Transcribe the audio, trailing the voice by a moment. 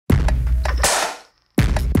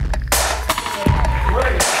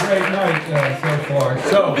great night so far.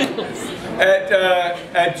 So,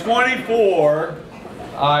 at 24,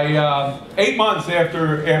 8 months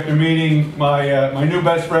after meeting my new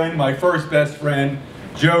best friend, my first best friend,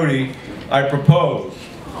 Jody, I proposed.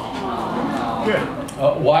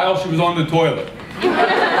 While she was on the toilet.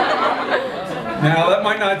 Now that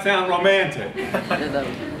might not sound romantic,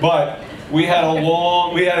 but we had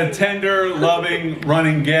a tender, loving,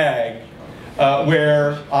 running gag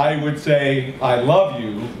where I would say, "I love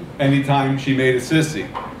you," anytime she made a sissy.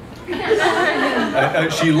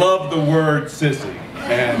 She loved the word sissy,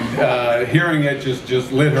 and hearing it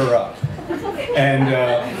just lit her up. And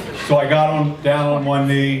so I got down on one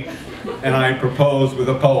knee, and I proposed with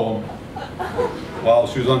a poem while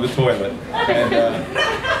she was on the toilet,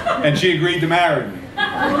 and she agreed to marry me.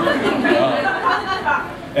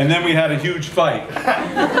 And then we had a huge fight.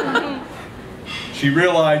 She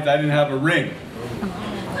realized I didn't have a ring.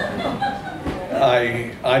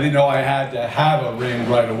 I didn't know I had to have a ring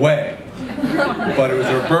right away, but it was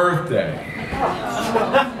her birthday.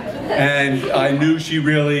 And I knew she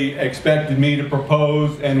really expected me to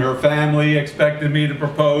propose, and her family expected me to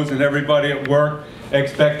propose, and everybody at work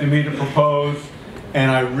expected me to propose,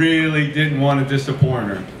 and I really didn't want to disappoint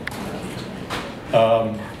her.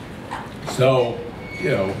 So,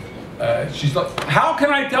 you know, she's like, "How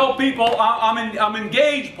can I tell people I'm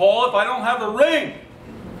engaged, Paul, if I don't have a ring?"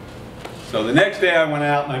 So the next day I went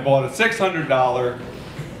out and I bought a $600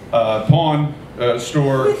 pawn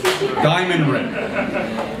store diamond ring.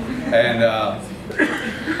 And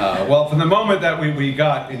well, from the moment that we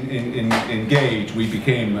got engaged, we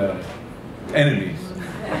became enemies.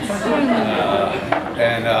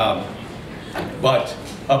 But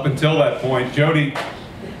up until that point, Jody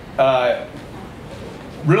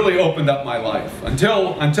really opened up my life.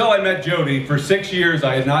 Until I met Jody, for 6 years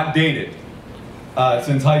I had not dated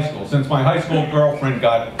since high school, since my high school girlfriend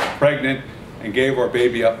got pregnant and gave our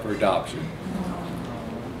baby up for adoption.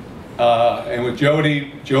 And with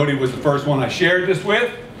Jody was the first one I shared this with,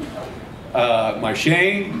 my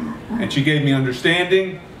shame, and she gave me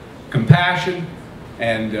understanding, compassion,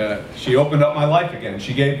 and she opened up my life again.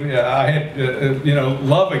 She gave me, I had, you know,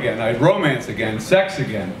 love again, I had romance again, sex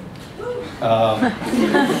again.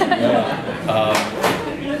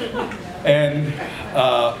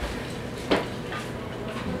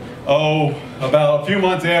 About a few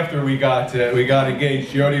months after we got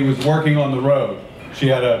engaged, Jody was working on the road. She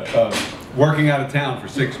had working out of town for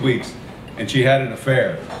 6 weeks, and she had an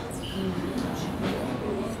affair.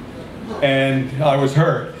 And I was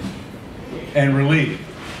hurt and relieved.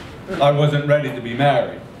 I wasn't ready to be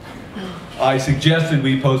married. I suggested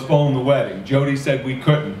we postpone the wedding. Jody said we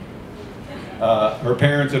couldn't. Her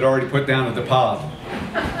parents had already put down a deposit.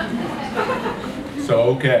 So,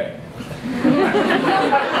 okay.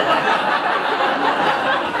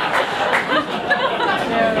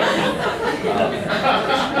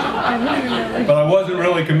 But I wasn't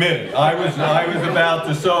really committed. I was about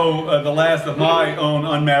to sow the last of my own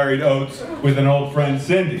unmarried oats with an old friend,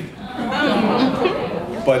 Cindy.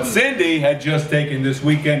 But Cindy had just taken this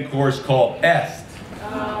weekend course called EST,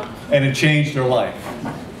 and it changed her life,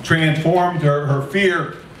 transformed her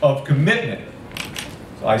fear of commitment.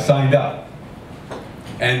 So I signed up,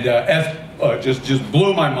 and EST just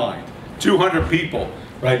blew my mind. 200 people,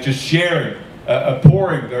 right, just sharing,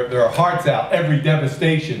 pouring their hearts out, every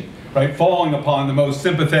devastation, right, falling upon the most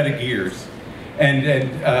sympathetic ears. And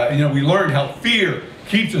you know, we learned how fear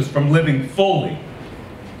keeps us from living fully,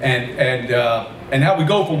 and how we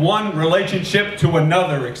go from one relationship to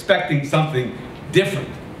another expecting something different.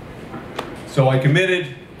 So I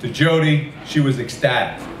committed to Jody. She was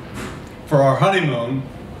ecstatic. For our honeymoon,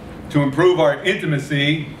 to improve our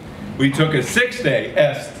intimacy, we took a 6-day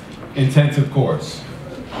EST intensive course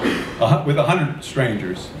with 100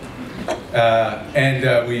 strangers. And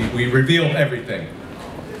we revealed everything.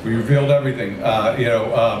 We revealed everything. You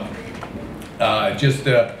know,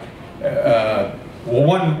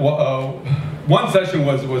 one session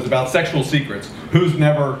was about sexual secrets. Who's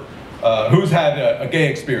had a gay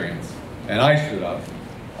experience? And I stood up.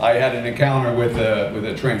 I had an encounter with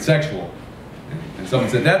a transsexual, and someone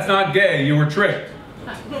said, "That's not gay. You were tricked."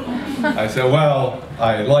 I said, "Well,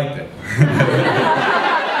 I liked it."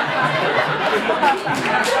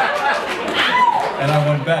 And I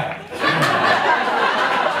went back.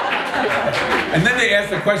 And then they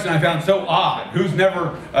asked a question I found so odd: who's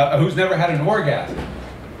never had an orgasm?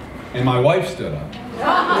 And my wife stood up.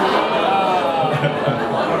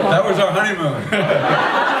 That was our honeymoon.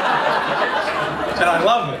 And I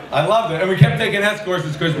loved it. I loved it. And we kept taking S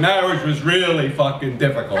courses because marriage was really fucking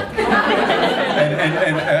difficult.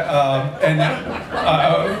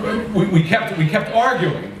 We kept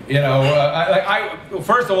arguing. You know,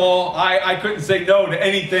 first of all, I couldn't say no to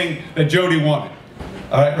anything that Jody wanted.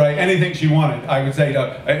 All right, right? Anything she wanted, I would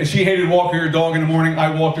say. She hated walking her dog in the morning.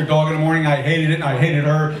 I walked her dog in the morning. I hated it, and I hated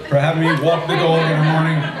her for having me walk the dog in the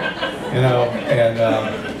morning. You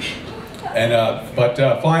know, but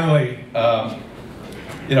finally,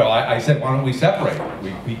 you know, I said, why don't we separate?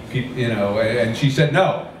 We keep, you know, and she said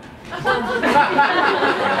no.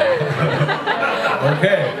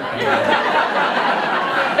 Okay.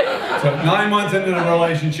 So 9 months into the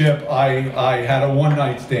relationship, I had a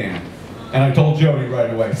one-night stand. And I told Jody right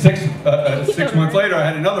away. 6 months later, I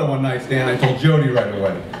had another one-night stand. I told Jody right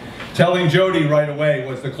away. Telling Jody right away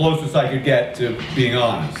was the closest I could get to being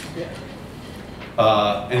honest.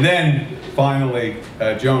 And then, finally,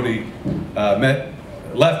 Jody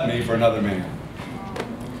left me for another man.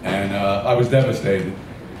 And I was devastated.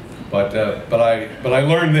 But I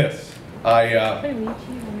learned this.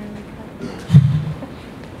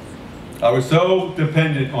 I was so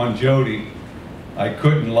dependent on Jody, I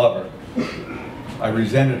couldn't love her. I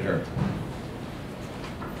resented her.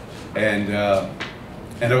 And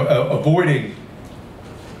avoiding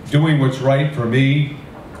doing what's right for me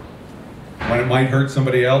when it might hurt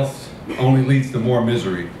somebody else only leads to more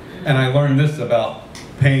misery. And I learned this about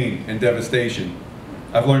pain and devastation.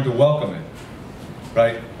 I've learned to welcome it,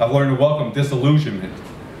 right? I've learned to welcome disillusionment.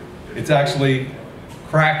 It's actually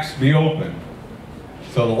cracks me open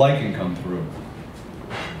so the light can come through.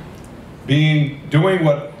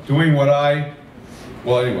 Doing what I,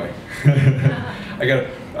 well anyway, I gotta,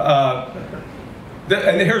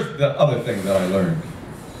 and here's the other thing that I learned.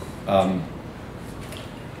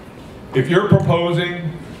 If you're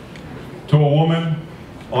proposing to a woman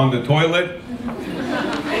on the toilet,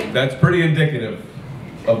 that's pretty indicative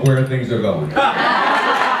of where things are going.